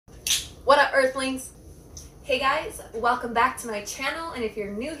What up, earthlings? Hey guys, welcome back to my channel, and if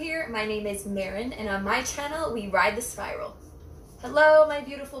you're new here, my name is Marin, and on my channel we ride the spiral. Hello my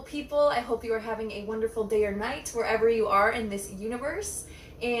beautiful people, I hope you are having a wonderful day or night wherever you are in this universe,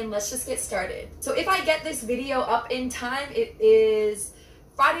 and let's just get started. So if I get this video up in time, it is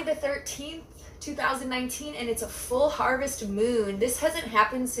Friday the 13th 2019, and it's a full harvest moon. This hasn't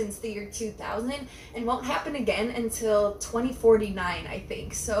happened since the year 2000 and won't happen again until 2049, I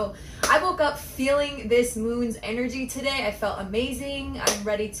think. So I woke up feeling this moon's energy today. I felt amazing. I'm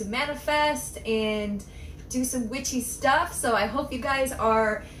ready to manifest and do some witchy stuff. So I hope you guys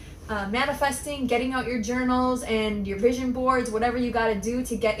are manifesting, getting out your journals and your vision boards, whatever you got to do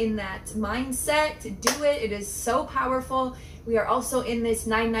to get in that mindset to do it. It is so powerful. We are also in this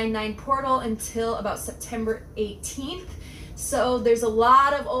 999 portal until about September 18th. So there's a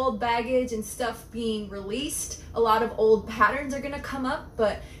lot of old baggage and stuff being released. A lot of old patterns are going to come up,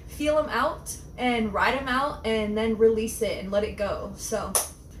 but feel them out and ride them out and then release it and let it go. So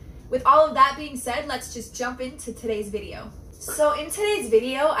with all of that being said, let's just jump into today's video. So in today's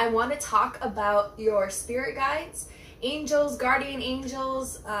video, I want to talk about your spirit guides, angels, guardian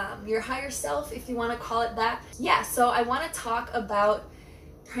angels, your higher self, if you want to call it that. Yeah, so I want to talk about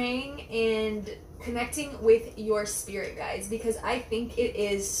praying and connecting with your spirit guides, because I think it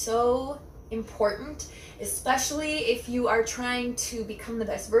is so important, especially if you are trying to become the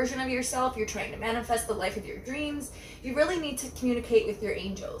best version of yourself, you're trying to manifest the life of your dreams. You really need to communicate with your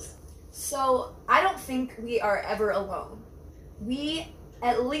angels. So I don't think we are ever alone. We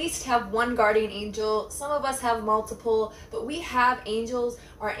at least have one guardian angel. Some of us have multiple, but we have angels.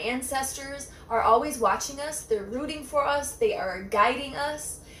 Our ancestors are always watching us. They're rooting for us. They are guiding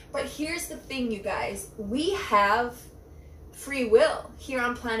us. But here's the thing, you guys. We have free will here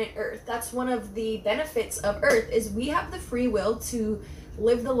on planet Earth. That's one of the benefits of Earth, is we have the free will to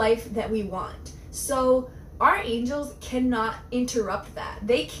live the life that we want. So our angels cannot interrupt that.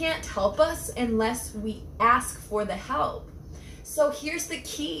 They can't help us unless we ask for the help. So here's the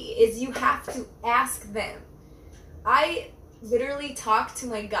key, is you have to ask them. I literally talk to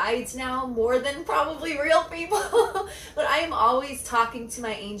my guides now more than probably real people, but I am always talking to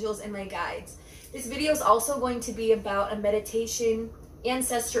my angels and my guides. This video is also going to be about a meditation,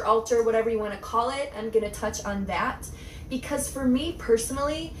 ancestor altar, whatever you want to call it. I'm going to touch on that because for me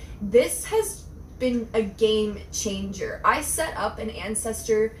personally, this has been a game changer. I set up an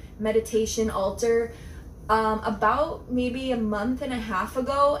ancestor meditation altar about maybe a month and a half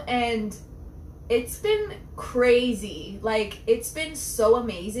ago, and it's been crazy. Like, it's been so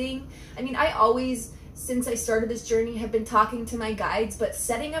amazing. I mean, I always, since I started this journey, have been talking to my guides, but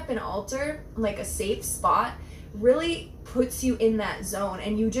setting up an altar, like a safe spot, really puts you in that zone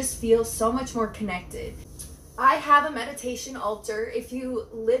and you just feel so much more connected. I have a meditation altar. If you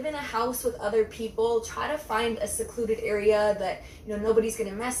live in a house with other people, try to find a secluded area that nobody's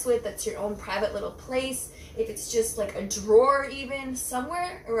gonna mess with, that's your own private little place. If it's just like a drawer even,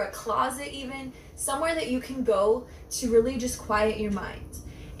 somewhere, or a closet even, somewhere that you can go to really just quiet your mind.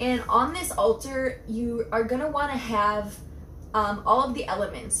 And on this altar, you are gonna wanna have all of the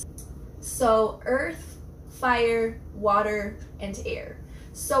elements. So earth, fire, water, and air.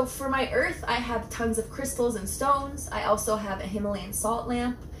 So for my earth, I have tons of crystals and stones. I also have a Himalayan salt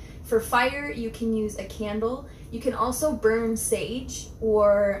lamp. For fire, you can use a candle. You can also burn sage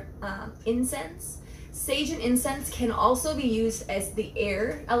or incense. Sage and incense can also be used as the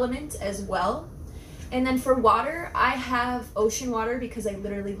air element as well. And then for water, I have ocean water because I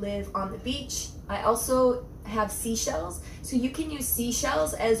literally live on the beach. I also have seashells, so you can use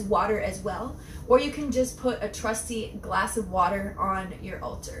seashells as water as well, or you can just put a trusty glass of water on your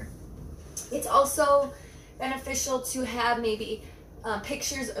altar. It's also beneficial to have maybe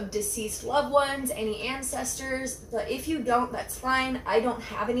pictures of deceased loved ones, any ancestors, but if you don't, that's fine. I don't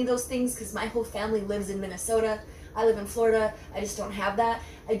have any of those things because my whole family lives in Minnesota. I live in Florida. I just don't have that.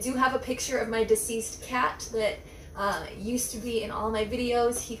 I do have a picture of my deceased cat that used to be in all my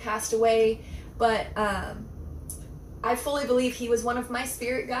videos. He passed away, but I fully believe he was one of my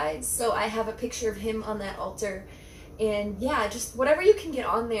spirit guides, so I have a picture of him on that altar. And yeah, just whatever you can get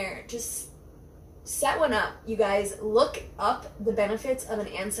on there, just set one up, you guys. Look up the benefits of an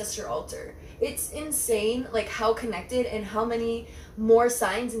ancestor altar. It's insane, like how connected and how many more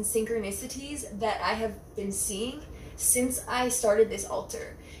signs and synchronicities that I have been seeing since I started this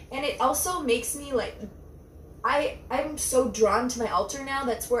altar. And it also makes me like, I'm so drawn to my altar now.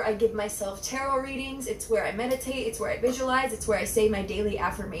 That's where I give myself tarot readings. It's where I meditate. It's where I visualize. It's where I say my daily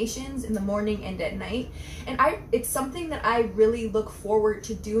affirmations in the morning and at night. And it's something that I really look forward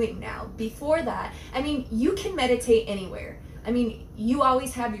to doing now. Before that, I mean, you can meditate anywhere. I mean, you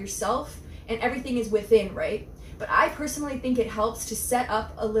always have yourself and everything is within, right? But I personally think it helps to set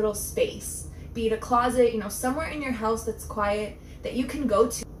up a little space, be it a closet, somewhere in your house that's quiet, that you can go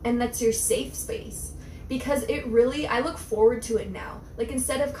to, and that's your safe space. Because it really, I look forward to it now. Like,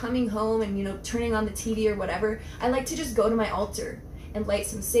 instead of coming home and, turning on the TV or whatever, I like to just go to my altar and light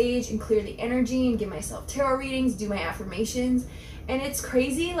some sage and clear the energy and give myself tarot readings, do my affirmations. And it's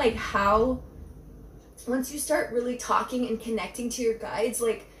crazy, like, how once you start really talking and connecting to your guides,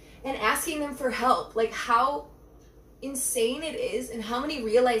 like, and asking them for help, like, how insane it is and how many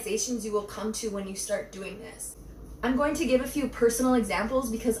realizations you will come to when you start doing this. I'm going to give a few personal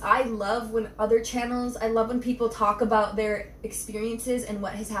examples because I love when I love when people talk about their experiences and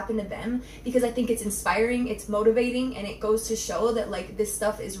what has happened to them, because I think it's inspiring, it's motivating, and it goes to show that, like, this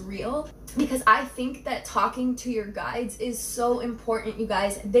stuff is real. Because I think that talking to your guides is so important, you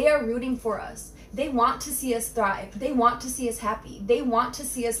guys. They are rooting for us. They want to see us thrive. They want to see us happy. They want to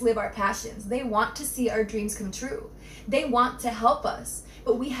see us live our passions. They want to see our dreams come true. They want to help us,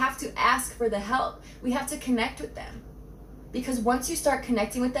 but we have to ask for the help. We have to connect with them. Because once you start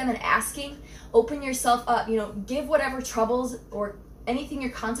connecting with them and asking, open yourself up, give whatever troubles or anything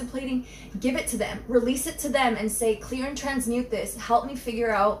you're contemplating, give it to them, release it to them and say, clear and transmute this, help me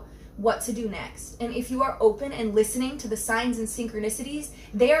figure out what to do next. And if you are open and listening to the signs and synchronicities,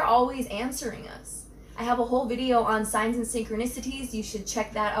 they are always answering us. I have a whole video on signs and synchronicities. You should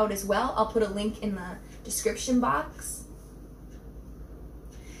check that out as well. I'll put a link in the description box.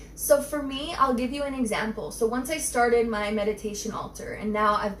 So for me, I'll give you an example. So once I started my meditation altar, and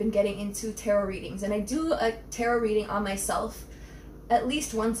now I've been getting into tarot readings, and I do a tarot reading on myself at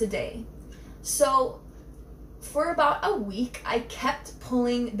least once a day. So for about a week, I kept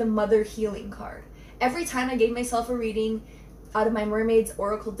pulling the Mother Healing card. Every time I gave myself a reading out of my Mermaid's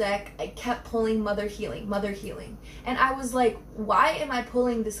Oracle deck, I kept pulling Mother Healing, Mother Healing. And I was like, why am I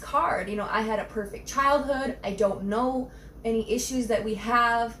pulling this card? I had a perfect childhood. I don't know any issues that we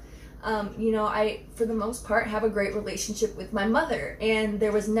have. I, for the most part, have a great relationship with my mother, and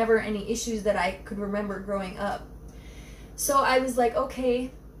there was never any issues that I could remember growing up. So I was like,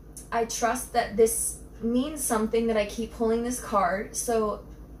 okay, I trust that this means something that I keep pulling this card. So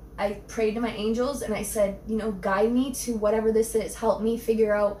I prayed to my angels and I said, guide me to whatever this is. Help me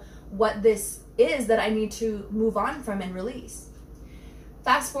figure out what this is that I need to move on from and release.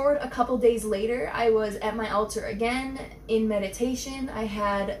 Fast forward a couple days later, I was at my altar again in meditation. I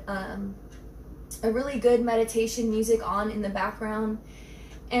had a really good meditation music on in the background,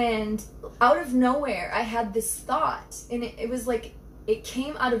 and out of nowhere I had this thought, and it was like, it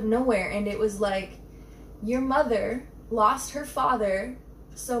came out of nowhere, and it was like, your mother lost her father.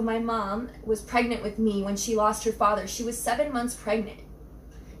 So my mom was pregnant with me when she lost her father. She was 7 months pregnant.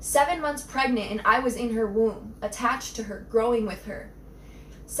 7 months pregnant, and I was in her womb, attached to her, growing with her.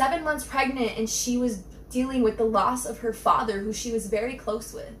 7 months pregnant, and she was dealing with the loss of her father, who she was very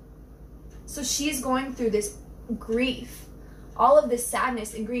close with. So she's going through this grief, all of this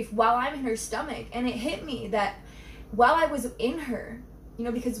sadness and grief while I'm in her stomach. And it hit me that while I was in her,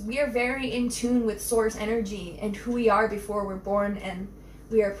 because we are very in tune with source energy and who we are before we're born and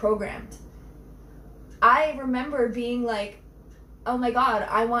we are programmed. I remember being like, oh my God,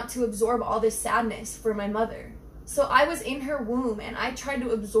 I want to absorb all this sadness for my mother. So I was in her womb and I tried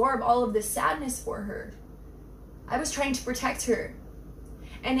to absorb all of this sadness for her. I was trying to protect her.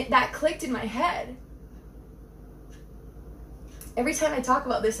 And that clicked in my head. Every time I talk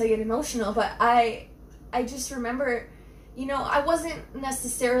about this, I get emotional, but I just remember, I wasn't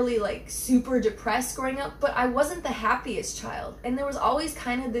necessarily like super depressed growing up, but I wasn't the happiest child. And there was always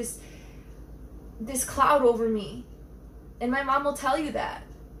kind of this cloud over me. And my mom will tell you that.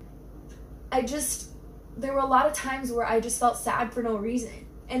 There were a lot of times where I just felt sad for no reason.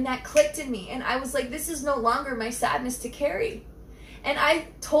 And that clicked in me. And I was like, this is no longer my sadness to carry. And I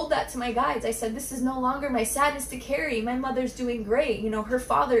told that to my guides. I said, this is no longer my sadness to carry. My mother's doing great. Her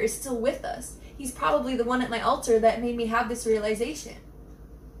father is still with us. He's probably the one at my altar that made me have this realization.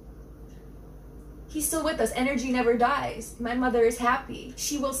 He's still with us. Energy never dies. My mother is happy.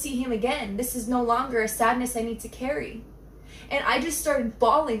 She will see him again. This is no longer a sadness I need to carry. And I just started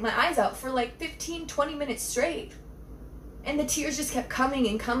bawling my eyes out for like 15, 20 minutes straight. And the tears just kept coming,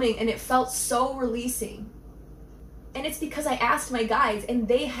 and it felt so releasing. And it's because I asked my guides, and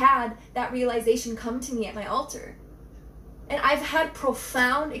they had that realization come to me at my altar. And I've had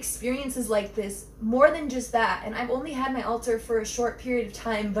profound experiences like this, more than just that. And I've only had my altar for a short period of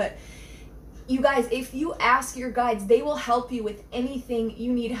time, but you guys, if you ask your guides, they will help you with anything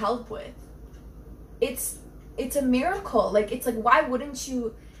you need help with. It's a miracle. It's like, why wouldn't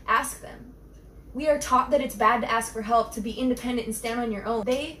you ask them? We are taught that it's bad to ask for help, to be independent and stand on your own.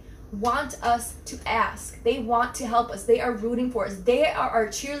 They want us to ask. They want to help us. They are rooting for us. They are our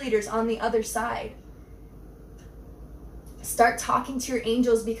cheerleaders on the other side. Start talking to your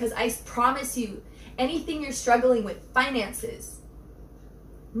angels, because I promise you, anything you're struggling with, finances,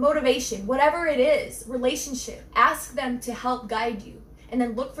 motivation, whatever it is, relationship, ask them to help guide you. And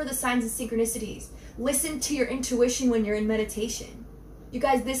then look for the signs and synchronicities. Listen to your intuition when you're in meditation. You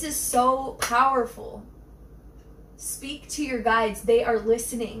guys, this is so powerful. Speak to your guides. They are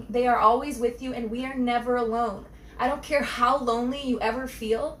listening. They are always with you, and we are never alone. I don't care how lonely you ever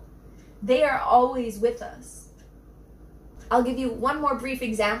feel. They are always with us. I'll give you one more brief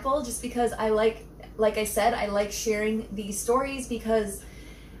example, just because I like I said, I like sharing these stories because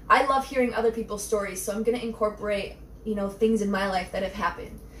I love hearing other people's stories. So I'm going to incorporate, things in my life that have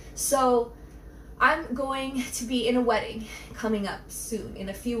happened. So I'm going to be in a wedding coming up soon, in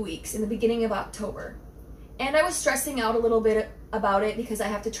a few weeks, in the beginning of October. And I was stressing out a little bit about it because I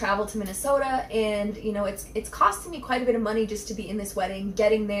have to travel to Minnesota, and it's costing me quite a bit of money just to be in this wedding,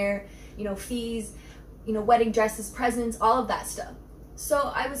 getting there, fees, wedding dresses, presents, all of that stuff.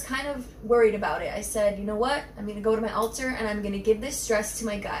 So I was kind of worried about it. I said, you know what? I'm going to go to my altar and I'm going to give this stress to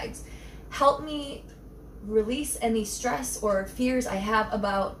my guides. Help me release any stress or fears I have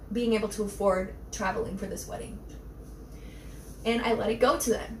about being able to afford traveling for this wedding. And I let it go to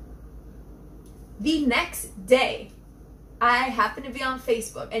them. The next day, I happened to be on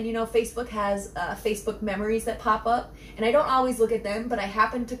Facebook, and Facebook has Facebook memories that pop up, and I don't always look at them, but I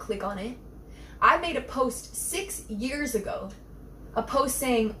happened to click on it. I made a post 6 years ago, a post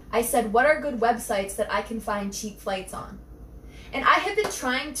saying, I said, what are good websites that I can find cheap flights on? And I have been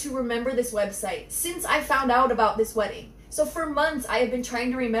trying to remember this website since I found out about this wedding. So for months, I have been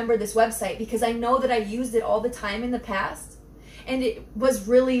trying to remember this website because I know that I used it all the time in the past. And it was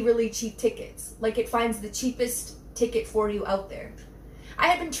really, really cheap tickets. Like, it finds the cheapest ticket for you out there. I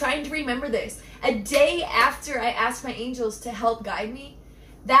had been trying to remember this. A day after I asked my angels to help guide me,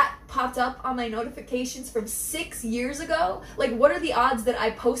 that popped up on my notifications from 6 years ago. Like, what are the odds that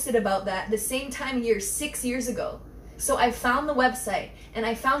I posted about that the same time of year 6 years ago? So I found the website, and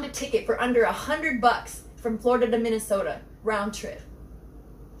I found a ticket for under $100 from Florida to Minnesota, round trip.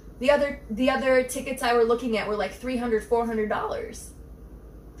 The other tickets I were looking at were like $300, $400.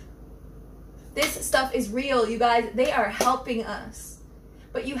 This stuff is real, you guys. They are helping us.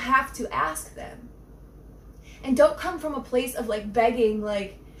 But you have to ask them. And don't come from a place of like begging,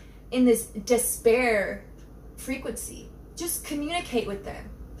 like in this despair frequency. Just communicate with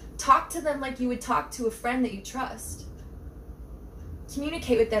them. Talk to them like you would talk to a friend that you trust.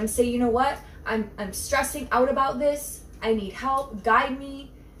 Communicate with them. Say, you know what? I'm stressing out about this. I need help. Guide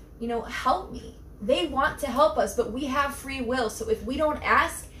me. Help me. They want to help us, but we have free will. So if we don't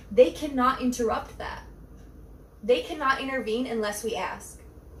ask, they cannot interrupt that. They cannot intervene unless we ask.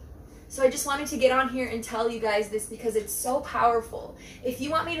 So I just wanted to get on here and tell you guys this because it's so powerful. If you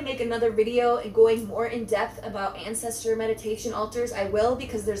want me to make another video and going more in depth about ancestor meditation altars, I will,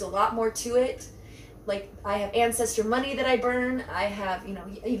 because there's a lot more to it. Like, I have ancestor money that I burn. I have,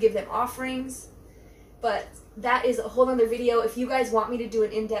 you give them offerings. But that is a whole other video. If you guys want me to do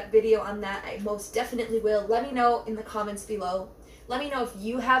an in-depth video on that, I most definitely will. Let me know in the comments below. Let me know if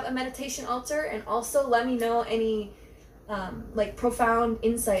you have a meditation altar, and also let me know any like profound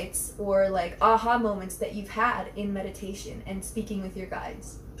insights or like aha moments that you've had in meditation and speaking with your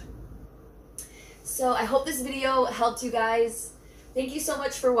guides. So I hope this video helped you guys. Thank you so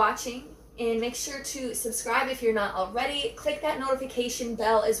much for watching. And make sure to subscribe if you're not already. Click that notification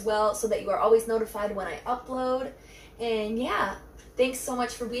bell as well so that you are always notified when I upload. And yeah, thanks so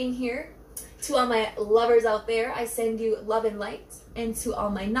much for being here. To all my lovers out there, I send you love and light. And to all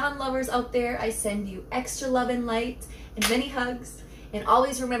my non-lovers out there, I send you extra love and light and many hugs. And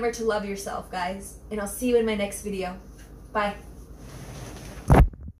always remember to love yourself, guys. And I'll see you in my next video. Bye.